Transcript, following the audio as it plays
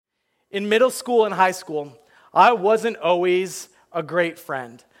In middle school and high school, I wasn't always a great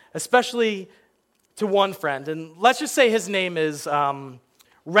friend, especially to one friend. And let's just say his name is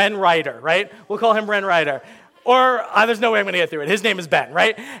Ren Ryder, right? We'll call him Ren Ryder. Or there's no way I'm going to get through it. His name is Ben,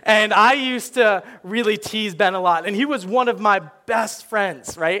 right? And I used to really tease Ben a lot. And he was one of my best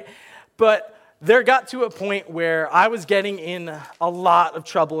friends, right? But there got to a point where I was getting in a lot of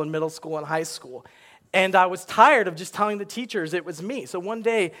trouble in middle school and high school. And I was tired of just telling the teachers it was me. So one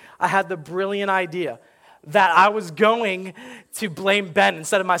day, I had the brilliant idea that I was going to blame Ben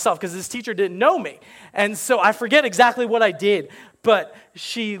instead of myself because this teacher didn't know me. And so I forget exactly what I did, but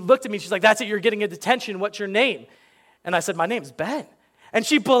she looked at me, she's like, "That's it, you're getting a detention, what's your name?" And I said, "My name's Ben." And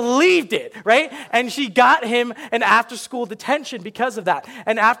she believed it, right? And she got him an after-school detention because of that.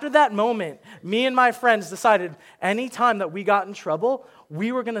 And after that moment, me and my friends decided anytime that we got in trouble,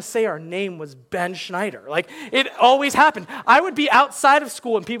 we were going to say our name was Ben Schneider. Like, it always happened. I would be outside of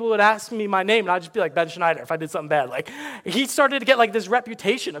school, and people would ask me my name, and I'd just be like, Ben Schneider, if I did something bad. Like, he started to get, like, this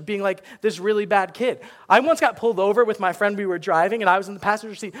reputation of being, like, this really bad kid. I once got pulled over with my friend. We were driving, and I was in the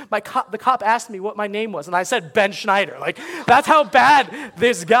passenger seat. The cop asked me what my name was, and I said Ben Schneider. Like, that's how bad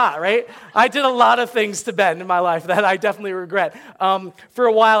this got, right? I did a lot of things to Ben in my life that I definitely regret. For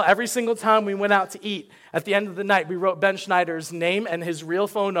a while, every single time we went out to eat, at the end of the night, we wrote Ben Schneider's name and his real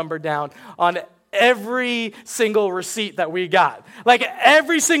phone number down on every single receipt that we got. Like,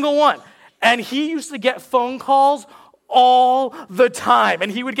 every single one. And he used to get phone calls all the time.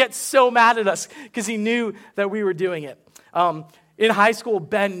 And he would get so mad at us because he knew that we were doing it. In high school,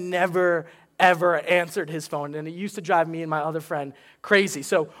 Ben never, ever answered his phone. And it used to drive me and my other friend crazy.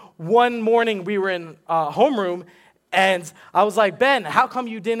 So one morning, we were in homeroom, and I was like, "Ben, how come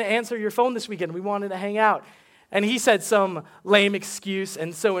you didn't answer your phone this weekend? We wanted to hang out." And he said some lame excuse.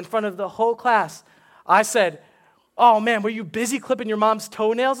 And so in front of the whole class, I said, "Oh man, were you busy clipping your mom's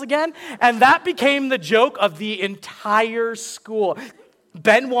toenails again?" And that became the joke of the entire school.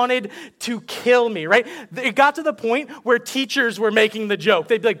 Ben wanted to kill me, right? It got to the point where teachers were making the joke.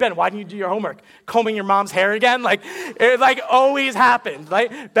 They'd be like, "Ben, why didn't you do your homework? Combing your mom's hair again?" Like, it always happened,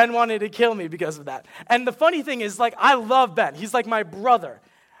 right? Ben wanted to kill me because of that. And the funny thing is, like, I love Ben. He's like my brother.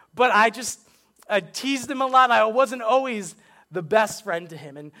 But I teased him a lot, and I wasn't always the best friend to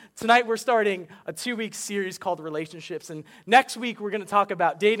him. And tonight we're starting a 2-week series called Relationships. And next week we're going to talk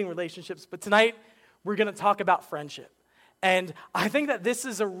about dating relationships. But tonight we're going to talk about friendship. And I think that this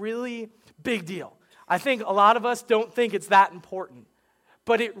is a really big deal. I think a lot of us don't think it's that important,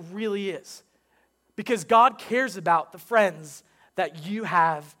 but it really is. Because God cares about the friends that you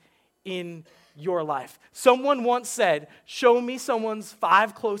have in your life. Someone once said, "Show me someone's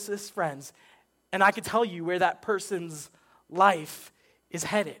 5 closest friends, and I can tell you where that person's life is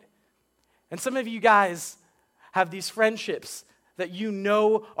headed." And some of you guys have these friendships that you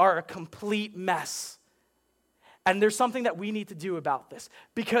know are a complete mess. And there's something that we need to do about this,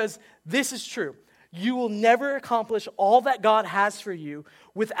 because this is true. You will never accomplish all that God has for you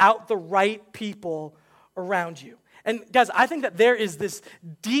without the right people around you. And guys, I think that there is this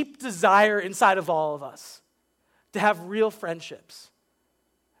deep desire inside of all of us to have real friendships,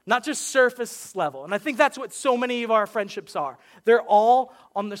 not just surface level. And I think that's what so many of our friendships are. They're all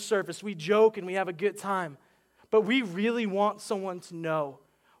on the surface. We joke and we have a good time, but we really want someone to know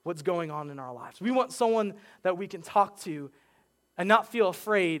what's going on in our lives. We want someone that we can talk to and not feel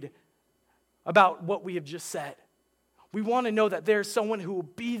afraid about what we have just said. We want to know that there's someone who will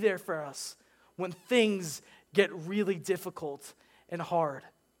be there for us when things get really difficult and hard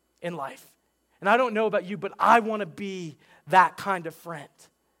in life. And I don't know about you, but I want to be that kind of friend.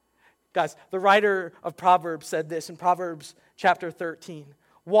 Guys, the writer of Proverbs said this in Proverbs chapter 13.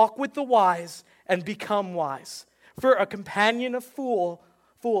 "Walk with the wise and become wise, for a companion of fools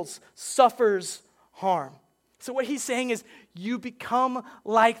suffers harm." So what he's saying is you become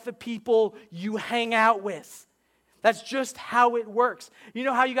like the people you hang out with. That's just how it works. You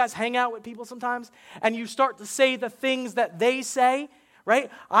know how you guys hang out with people sometimes? And you start to say the things that they say, right?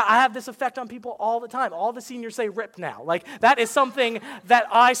 I have this effect on people all the time. All the seniors say "rip" now. Like, that is something that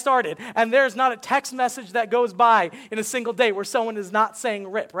I started. And there's not a text message that goes by in a single day where someone is not saying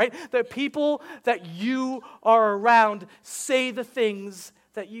 "rip," right? The people that you are around say the things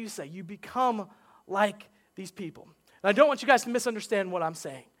that you say. You become like these people. And I don't want you guys to misunderstand what I'm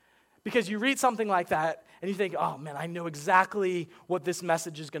saying, because you read something like that and you think, "Oh man, I know exactly what this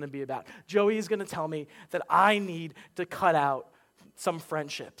message is going to be about. Joey is going to tell me that I need to cut out some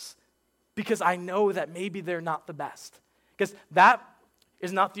friendships because I know that maybe they're not the best." Because that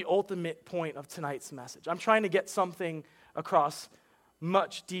is not the ultimate point of tonight's message. I'm trying to get something across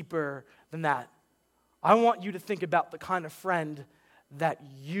much deeper than that. I want you to think about the kind of friend that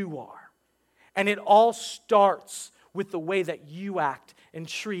you are. And it all starts with the way that you act and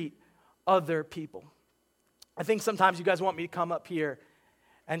treat other people. I think sometimes you guys want me to come up here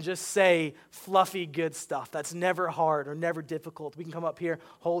and just say fluffy good stuff that's never hard or never difficult. We can come up here,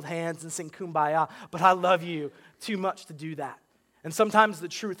 hold hands, and sing Kumbaya, but I love you too much to do that. And sometimes the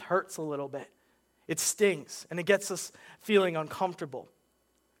truth hurts a little bit. It stings, and it gets us feeling uncomfortable.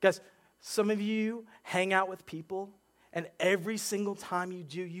 Guys, some of you hang out with people, and every single time you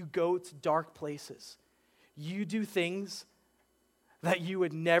do, you go to dark places. You do things that you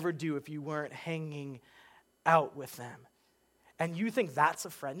would never do if you weren't hanging out with them. And you think that's a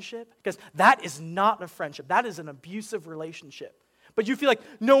friendship? Because that is not a friendship. That is an abusive relationship. But you feel like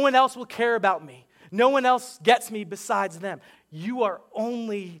no one else will care about me. No one else gets me besides them. You are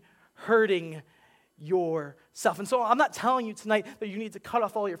only hurting yourself. And so I'm not telling you tonight that you need to cut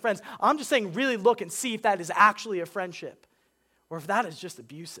off all your friends. I'm just saying really look and see if that is actually a friendship or if that is just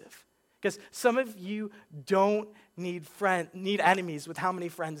abusive. Because some of you don't need enemies with how many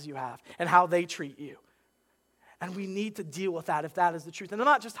friends you have and how they treat you. And we need to deal with that if that is the truth. And I'm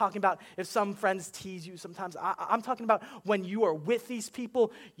not just talking about if some friends tease you sometimes. I'm talking about when you are with these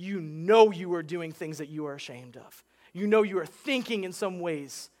people, you know you are doing things that you are ashamed of. You know you are thinking in some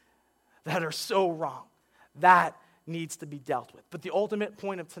ways that are so wrong. That needs to be dealt with. But the ultimate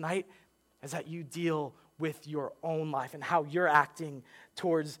point of tonight is that you deal with your own life and how you're acting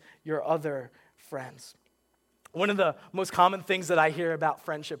towards your other friends. One of the most common things that I hear about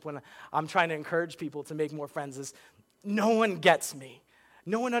friendship when I'm trying to encourage people to make more friends is, no one gets me.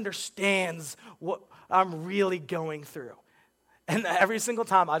 No one understands what I'm really going through. And every single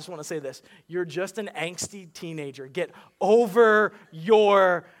time, I just want to say this, you're just an angsty teenager. Get over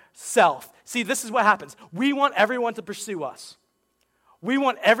yourself. See, this is what happens. We want everyone to pursue us. We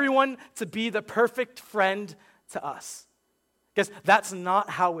want everyone to be the perfect friend to us. Because that's not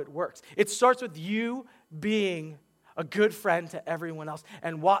how it works. It starts with you being a good friend to everyone else,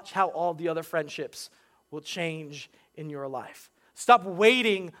 and watch how all the other friendships will change in your life. Stop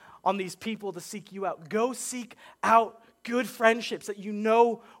waiting on these people to seek you out. Go seek out good friendships that you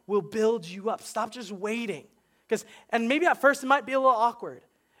know will build you up. Stop just waiting. And maybe at first it might be a little awkward.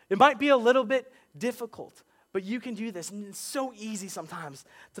 It might be a little bit difficult, but you can do this. And it's so easy sometimes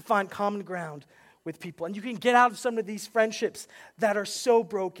to find common ground with people. And you can get out of some of these friendships that are so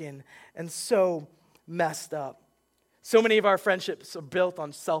broken and so messed up. So many of our friendships are built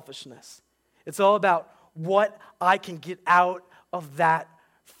on selfishness. It's all about what I can get out of that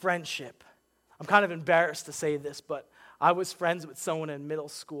friendship. I'm kind of embarrassed to say this, but I was friends with someone in middle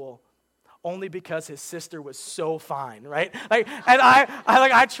school only because his sister was so fine, right?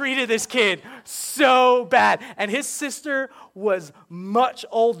 I treated this kid so bad. And his sister was much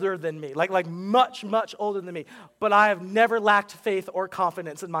older than me, much, much older than me. But I have never lacked faith or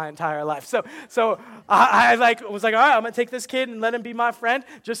confidence in my entire life. So I was like, all right, I'm going to take this kid and let him be my friend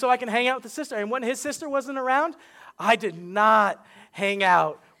just so I can hang out with the sister. And when his sister wasn't around, I did not hang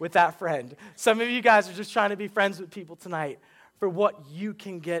out with that friend. Some of you guys are just trying to be friends with people tonight for what you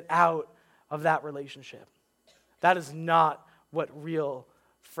can get out of that relationship. That is not what real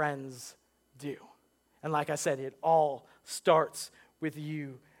friends do. And like I said, it all starts with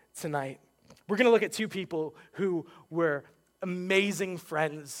you tonight. We're going to look at two people who were amazing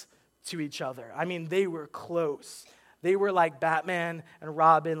friends to each other. I mean, they were close. They were like Batman and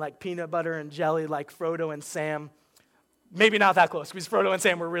Robin, like peanut butter and jelly, like Frodo and Sam. Maybe not that close, because Frodo and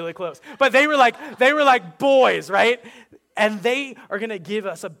Sam were really close. But they were like boys, right? And they are going to give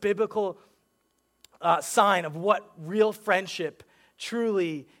us a biblical sign of what real friendship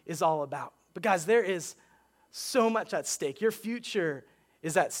truly is all about. But guys, there is so much at stake. Your future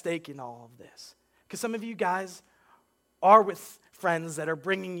is at stake in all of this. Because some of you guys are with friends that are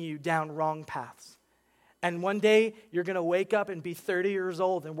bringing you down wrong paths. And one day, you're going to wake up and be 30 years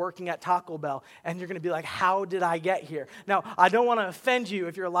old and working at Taco Bell, and you're going to be like, how did I get here? Now, I don't want to offend you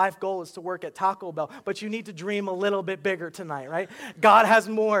if your life goal is to work at Taco Bell, but you need to dream a little bit bigger tonight, right? God has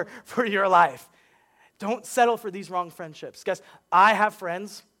more for your life. Don't settle for these wrong friendships. Guys, I have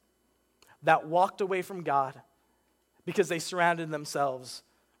friends that walked away from God because they surrounded themselves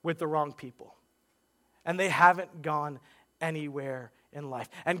with the wrong people. And they haven't gone anywhere in life.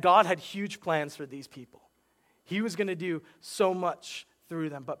 And God had huge plans for these people. He was going to do so much through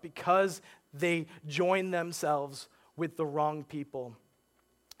them. But because they joined themselves with the wrong people,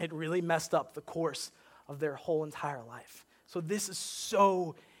 it really messed up the course of their whole entire life. So this is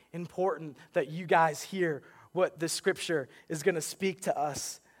so important that you guys hear what the scripture is going to speak to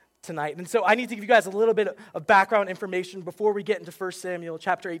us tonight. And so I need to give you guys a little bit of background information before we get into 1 Samuel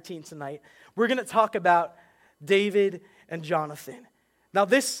chapter 18 tonight. We're going to talk about David and Jonathan. Now,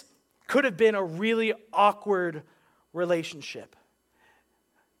 this could have been a really awkward relationship.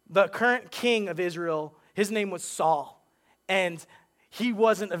 The current king of Israel, his name was Saul, and he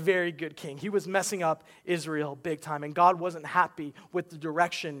wasn't a very good king. He was messing up Israel big time, and God wasn't happy with the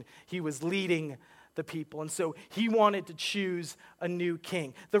direction he was leading the people. And so he wanted to choose a new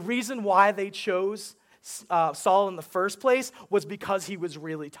king. The reason why they chose Saul in the first place was because he was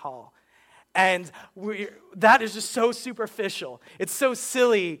really tall. And that is just so superficial. It's so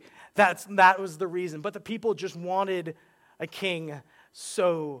silly that was the reason. But the people just wanted a king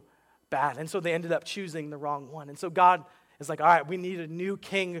so bad. And so they ended up choosing the wrong one. And so God is like, all right, we need a new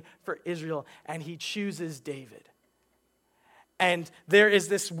king for Israel. And he chooses David. And there is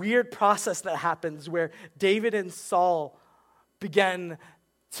this weird process that happens where David and Saul begin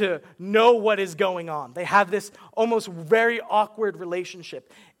to know what is going on. They have this almost very awkward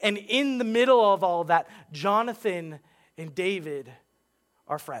relationship. And in the middle of all that, Jonathan and David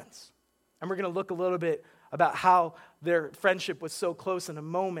are friends. And we're going to look a little bit about how their friendship was so close in a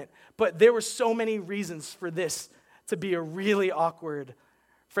moment. But there were so many reasons for this to be a really awkward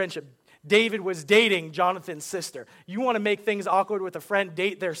friendship. David was dating Jonathan's sister. You want to make things awkward with a friend,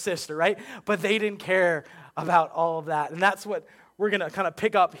 date their sister, right? But they didn't care about all of that. And that's what we're going to kind of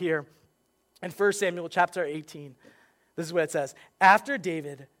pick up here in 1 Samuel chapter 18. This is what it says. After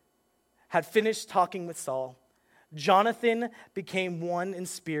David had finished talking with Saul, Jonathan became one in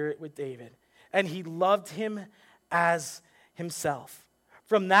spirit with David, and he loved him as himself.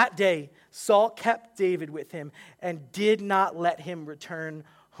 From that day, Saul kept David with him and did not let him return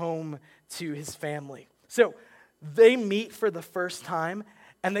home to his family. So they meet for the first time,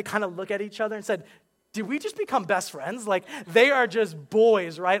 and they kind of look at each other and said, did we just become best friends? Like, they are just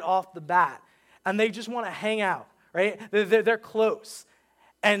boys right off the bat, and they just want to hang out, right? They're close.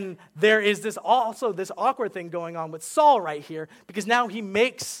 And there is this awkward thing going on with Saul right here, because now he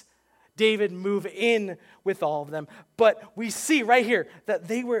makes David move in with all of them. But we see right here that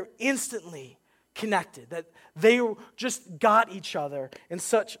they were instantly connected, that they just got each other in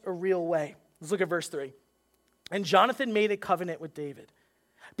such a real way. Let's look at verse 3. And Jonathan made a covenant with David,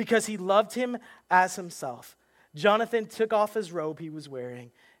 because he loved him as himself. Jonathan took off his robe he was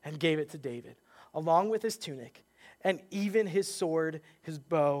wearing and gave it to David, along with his tunic, and even his sword, his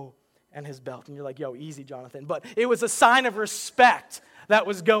bow, and his belt. And you're like, yo, easy, Jonathan. But it was a sign of respect that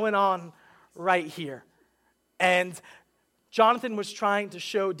was going on right here. And Jonathan was trying to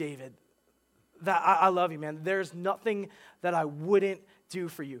show David that I love you, man. There's nothing that I wouldn't do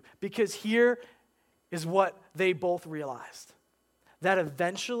for you. Because here is what they both realized. That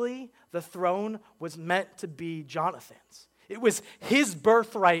eventually the throne was meant to be Jonathan's. It was his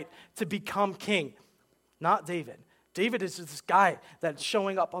birthright to become king, not David. David is just this guy that's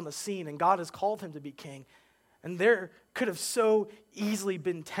showing up on the scene, and God has called him to be king. And there could have so easily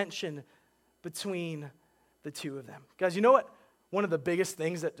been tension between the two of them. Guys, you know what? One of the biggest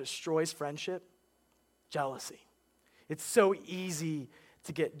things that destroys friendship? Jealousy. It's so easy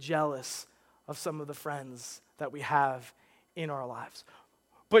to get jealous of some of the friends that we have in our lives.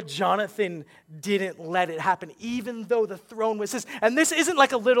 But Jonathan didn't let it happen, even though the throne was his. And this isn't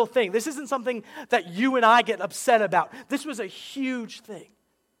like a little thing. This isn't something that you and I get upset about. This was a huge thing.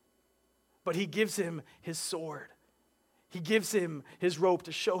 But he gives him his sword. He gives him his robe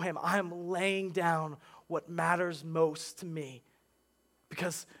to show him, I am laying down what matters most to me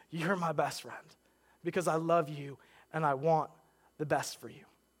because you're my best friend, because I love you and I want the best for you.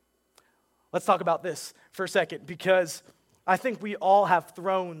 Let's talk about this for a second, because I think we all have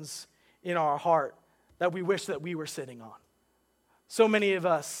thrones in our heart that we wish that we were sitting on. So many of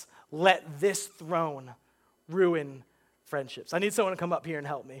us let this throne ruin friendships. I need someone to come up here and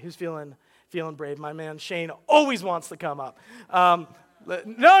help me. Who's feeling brave? My man Shane always wants to come up. No,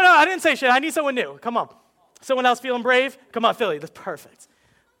 I didn't say Shane. I need someone new. Come on. Someone else feeling brave? Come on, Philly. That's perfect.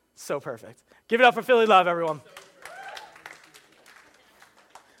 So perfect. Give it up for Philly love, everyone.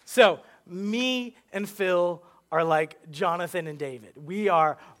 So, me and Phil are like Jonathan and David. We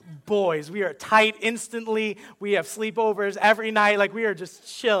are boys. We are tight instantly. We have sleepovers every night. Like, we are just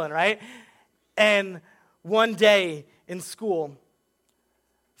chilling, right? And one day in school,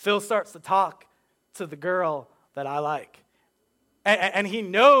 Phil starts to talk to the girl that I like. And he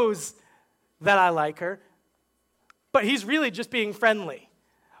knows that I like her, but he's really just being friendly.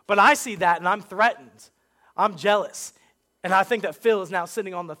 But I see that and I'm threatened. I'm jealous. And I think that Phil is now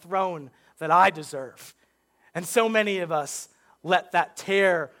sitting on the throne that I deserve. And so many of us let that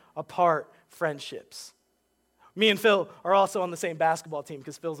tear apart friendships. Me and Phil are also on the same basketball team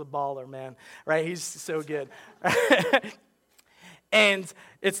because Phil's a baller, man, right? He's so good. And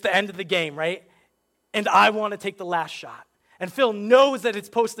it's the end of the game, right? And I want to take the last shot. And Phil knows that it's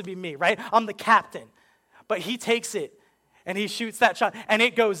supposed to be me, right? I'm the captain. But he takes it and he shoots that shot and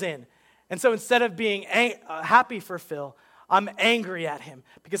it goes in. And so instead of being happy for Phil, I'm angry at him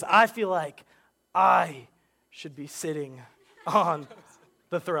because I feel like I should be sitting on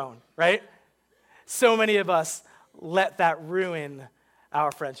the throne, right? So many of us let that ruin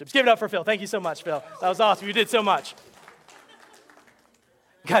our friendships. Give it up for Phil. Thank you so much, Phil. That was awesome. You did so much.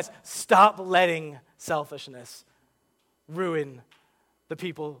 Guys, stop letting selfishness ruin the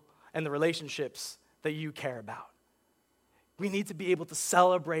people and the relationships that you care about. We need to be able to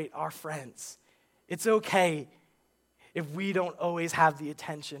celebrate our friends. It's okay if we don't always have the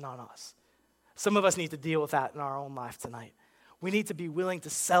attention on us. Some of us need to deal with that in our own life tonight. We need to be willing to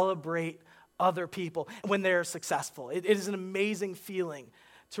celebrate other people when they're successful. It is an amazing feeling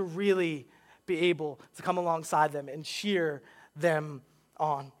to really be able to come alongside them and cheer them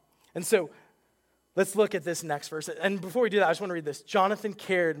on. And so let's look at this next verse. And before we do that, I just want to read this. Jonathan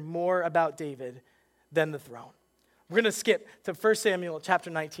cared more about David than the throne. We're going to skip to 1 Samuel chapter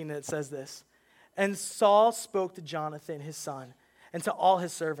 19, and it says this. And Saul spoke to Jonathan, his son, and to all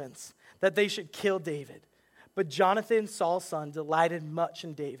his servants, that they should kill David. But Jonathan, Saul's son, delighted much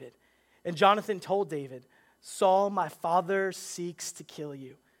in David. And Jonathan told David, Saul, my father, seeks to kill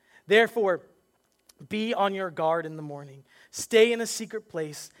you. Therefore, be on your guard in the morning. Stay in a secret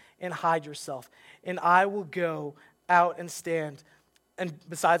place and hide yourself. And I will go out and stand and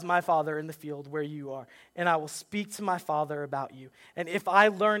besides my father in the field where you are. And I will speak to my father about you. And if I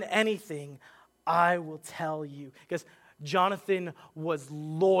learn anything, I will tell you. Because Jonathan was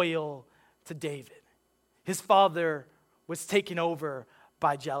loyal to David. His father was taken over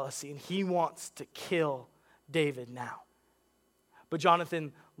by jealousy, and he wants to kill David now. But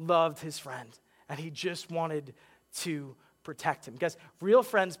Jonathan loved his friend, and he just wanted to protect him. Guys, real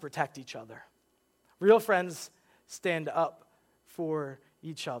friends protect each other. Real friends stand up for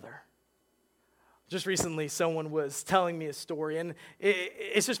each other. Just recently, someone was telling me a story, and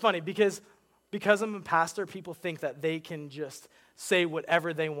it's just funny because I'm a pastor, people think that they can just say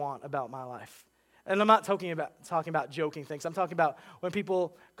whatever they want about my life. And I'm not talking about joking things. I'm talking about when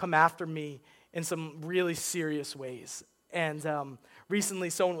people come after me in some really serious ways. And recently,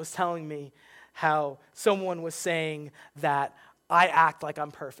 someone was telling me how someone was saying that I act like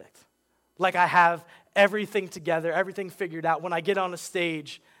I'm perfect. Like I have everything together, everything figured out. When I get on a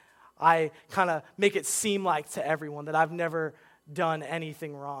stage, I kind of make it seem like to everyone that I've never done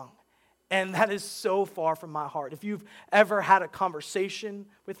anything wrong. And that is so far from my heart. If you've ever had a conversation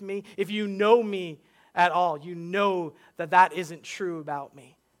with me, if you know me at all, you know that that isn't true about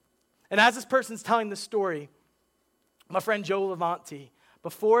me. And as this person's telling the story, my friend Joe Levanti,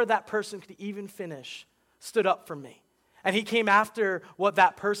 before that person could even finish, stood up for me. And he came after what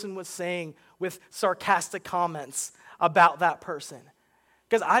that person was saying with sarcastic comments about that person.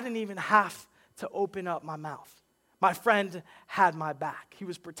 Because I didn't even have to open up my mouth. My friend had my back. He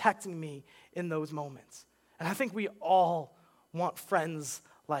was protecting me in those moments. And I think we all want friends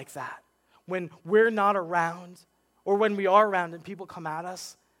like that. When we're not around, or when we are around and people come at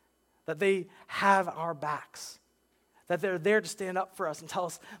us, that they have our backs. That they're there to stand up for us and tell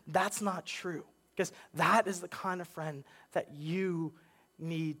us that's not true. Because that is the kind of friend that you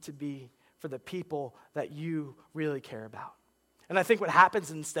need to be for the people that you really care about. And I think what happens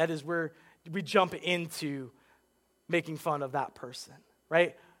instead is we jump into making fun of that person,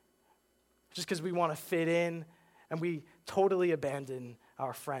 right? Just because we want to fit in, and we totally abandon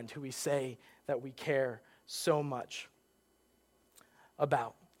our friend who we say that we care so much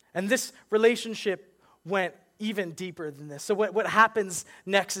about. And this relationship went even deeper than this. So what happens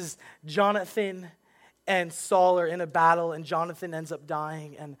next is Jonathan and Saul are in a battle, and Jonathan ends up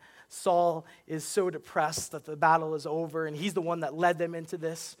dying, and Saul is so depressed that the battle is over, and he's the one that led them into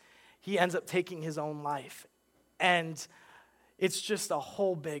this. He ends up taking his own life. And it's just a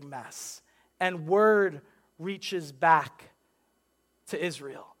whole big mess. And word reaches back to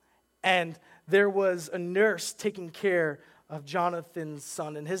Israel. And there was a nurse taking care of Jonathan's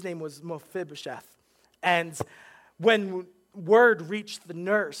son, and his name was Mephibosheth. And when word reached the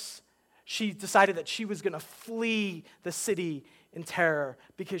nurse, she decided that she was going to flee the city in terror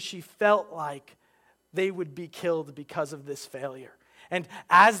because she felt like they would be killed because of this failure. And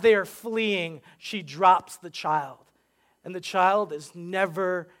as they are fleeing, she drops the child. And the child is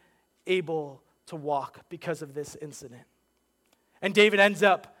never able to walk because of this incident. And David ends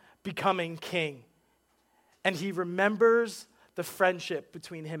up becoming king. And he remembers the friendship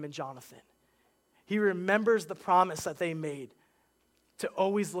between him and Jonathan. He remembers the promise that they made to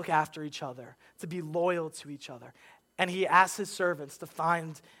always look after each other, to be loyal to each other. And he asks his servants to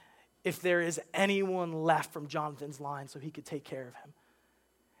find if there is anyone left from Jonathan's line so he could take care of him.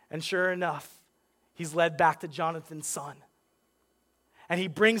 And sure enough, he's led back to Jonathan's son. And he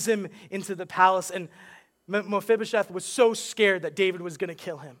brings him into the palace, and Mephibosheth was so scared that David was going to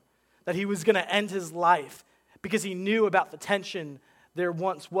kill him, that he was going to end his life, because he knew about the tension there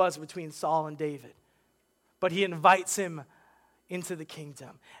once was between Saul and David. But he invites him into the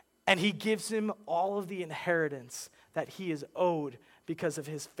kingdom, and he gives him all of the inheritance that he is owed because of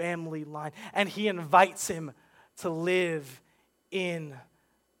his family line. And he invites him to live in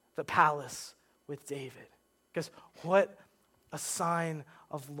the palace with David. Because what a sign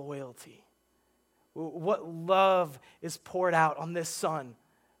of loyalty. What love is poured out on this son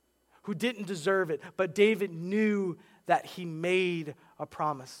who didn't deserve it, but David knew that he made a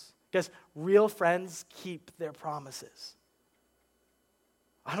promise. Because real friends keep their promises.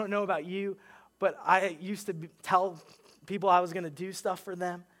 I don't know about you, but I used to tell people I was going to do stuff for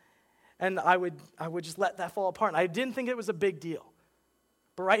them, and I would just let that fall apart. And I didn't think it was a big deal.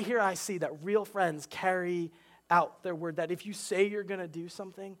 But right here I see that real friends carry out their word, that if you say you're going to do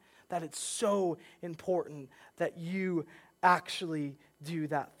something, that it's so important that you actually do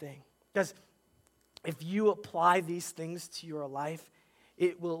that thing. Because if you apply these things to your life,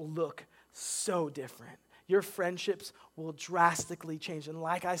 it will look so different. Your friendships will drastically change. And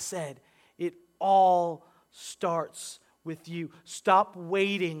like I said, it all starts with you. Stop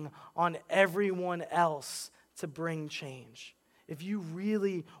waiting on everyone else to bring change. If you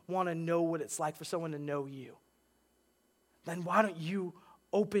really want to know what it's like for someone to know you, then why don't you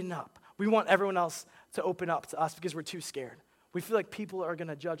open up? We want everyone else to open up to us because we're too scared. We feel like people are going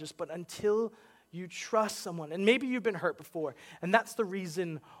to judge us, but until you trust someone, and maybe you've been hurt before, and that's the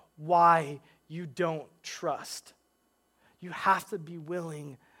reason why you don't trust. You have to be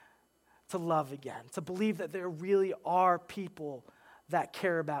willing to love again, to believe that there really are people that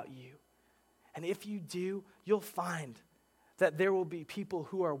care about you. And if you do, you'll find that there will be people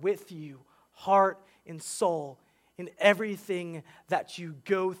who are with you, heart and soul, in everything that you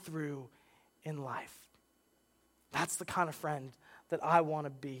go through in life. That's the kind of friend that I want to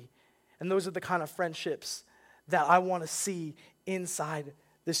be. And those are the kind of friendships that I want to see inside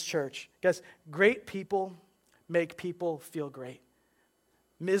this church. Guys, great people make people feel great.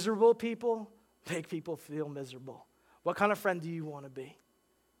 Miserable people make people feel miserable. What kind of friend do you want to be?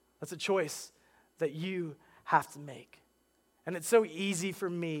 That's a choice that you have to make. And it's so easy for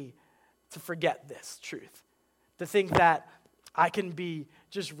me to forget this truth, to think that I can be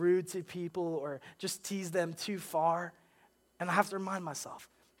just rude to people or just tease them too far. And I have to remind myself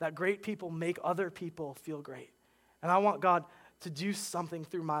that great people make other people feel great. And I want God to do something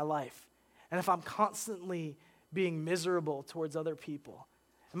through my life. And if I'm constantly being miserable towards other people,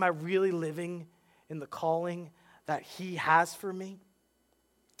 am I really living in the calling that He has for me?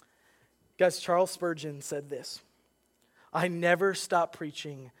 Guys, Charles Spurgeon said this: I never stop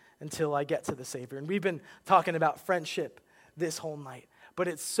preaching until I get to the Savior. And we've been talking about friendship this whole night, but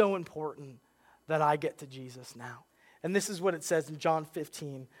it's so important that I get to Jesus now. And this is what it says in John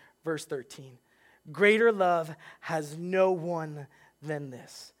 15, verse 13. Greater love has no one than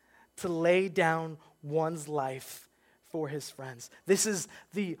this, to lay down one's life for his friends. This is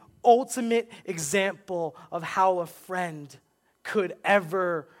the ultimate example of how a friend could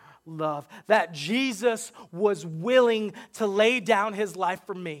ever love. That Jesus was willing to lay down his life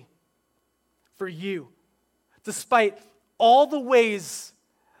for me, for you, despite all the ways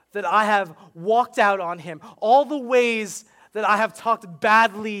that I have walked out on him, all the ways that I have talked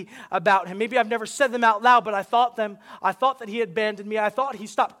badly about him. Maybe I've never said them out loud, but I thought them. I thought that he had abandoned me. I thought he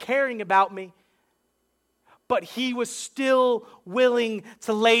stopped caring about me. But he was still willing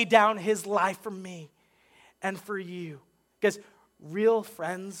to lay down his life for me and for you. Because real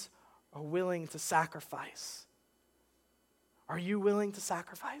friends are willing to sacrifice. Are you willing to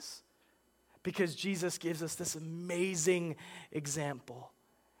sacrifice? Because Jesus gives us this amazing example.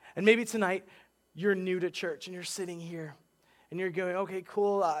 And maybe tonight you're new to church and you're sitting here and you're going, okay,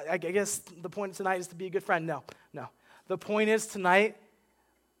 cool, I guess the point of tonight is to be a good friend. No. The point is tonight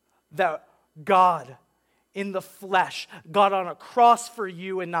that God in the flesh got on a cross for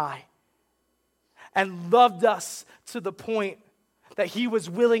you and I and loved us to the point that he was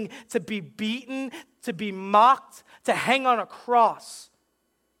willing to be beaten, to be mocked, to hang on a cross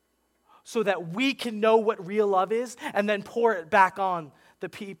so that we can know what real love is and then pour it back on the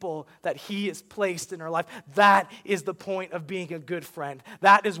people that he has placed in our life. That is the point of being a good friend.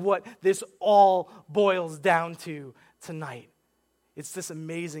 That is what this all boils down to tonight. It's this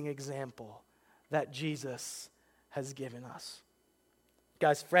amazing example that Jesus has given us.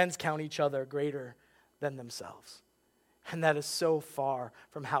 Guys, friends count each other greater than themselves. And that is so far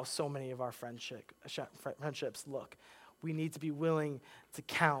from how so many of our friendships look. We need to be willing to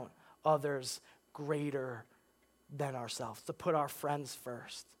count others greater than ourselves, to put our friends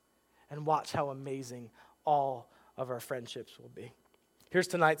first, and watch how amazing all of our friendships will be. Here's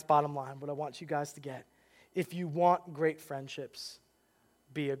tonight's bottom line, what I want you guys to get. If you want great friendships,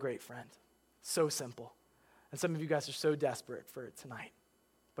 be a great friend. So simple. And some of you guys are so desperate for it tonight.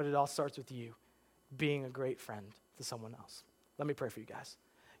 But it all starts with you being a great friend to someone else. Let me pray for you guys.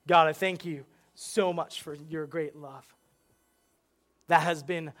 God, I thank you so much for your great love that has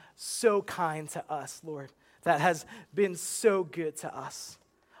been so kind to us, Lord, that has been so good to us.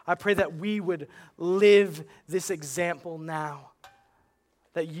 I pray that we would live this example now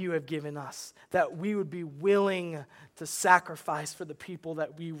that you have given us, that we would be willing to sacrifice for the people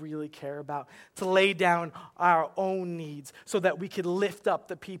that we really care about, to lay down our own needs so that we could lift up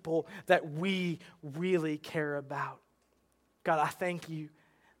the people that we really care about. God, I thank you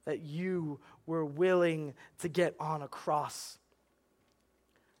that you were willing to get on a cross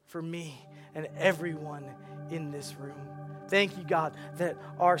for me and everyone in this room. Thank you, God, that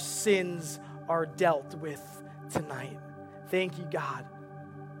our sins are dealt with tonight. Thank you, God,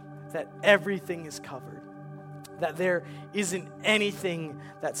 that everything is covered, that there isn't anything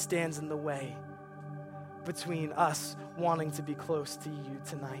that stands in the way between us wanting to be close to you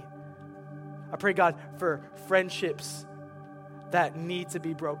tonight. I pray, God, for friendships that need to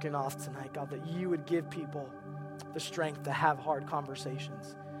be broken off tonight, God, that you would give people the strength to have hard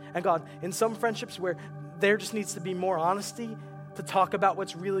conversations. And God, in some friendships where there just needs to be more honesty to talk about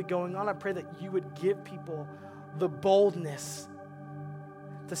what's really going on, I pray that you would give people the boldness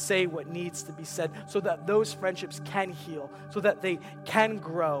to say what needs to be said so that those friendships can heal, so that they can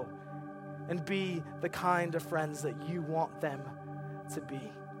grow and be the kind of friends that you want them to be.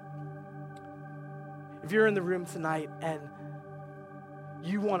 If you're in the room tonight and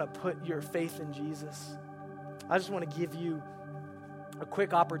you want to put your faith in Jesus, I just want to give you a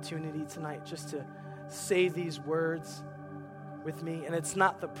quick opportunity tonight just to say these words with me. And it's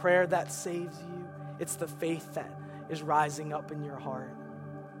not the prayer that saves you, it's the faith that is rising up in your heart.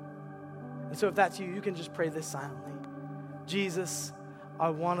 And so if that's you, you can just pray this silently. Jesus, I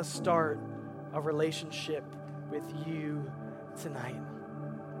want to start a relationship with you tonight.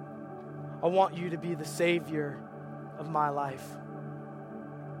 I want you to be the Savior of my life.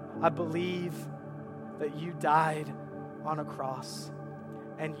 I believe that you died on a cross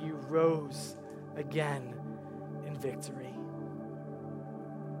and you rose again in victory.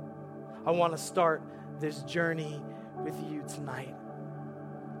 I want to start this journey with you tonight.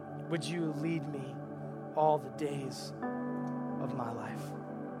 Would you lead me all the days of my life?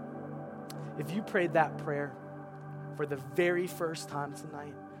 If you prayed that prayer for the very first time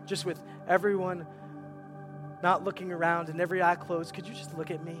tonight, just with everyone not looking around and every eye closed, could you just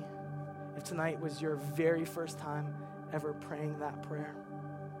look at me? If tonight was your very first time ever praying that prayer.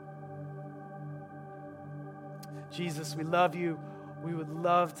 Jesus, we love you. We would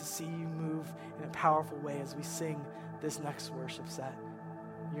love to see you move in a powerful way as we sing this next worship set.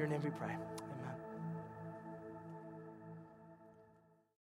 In your name we pray.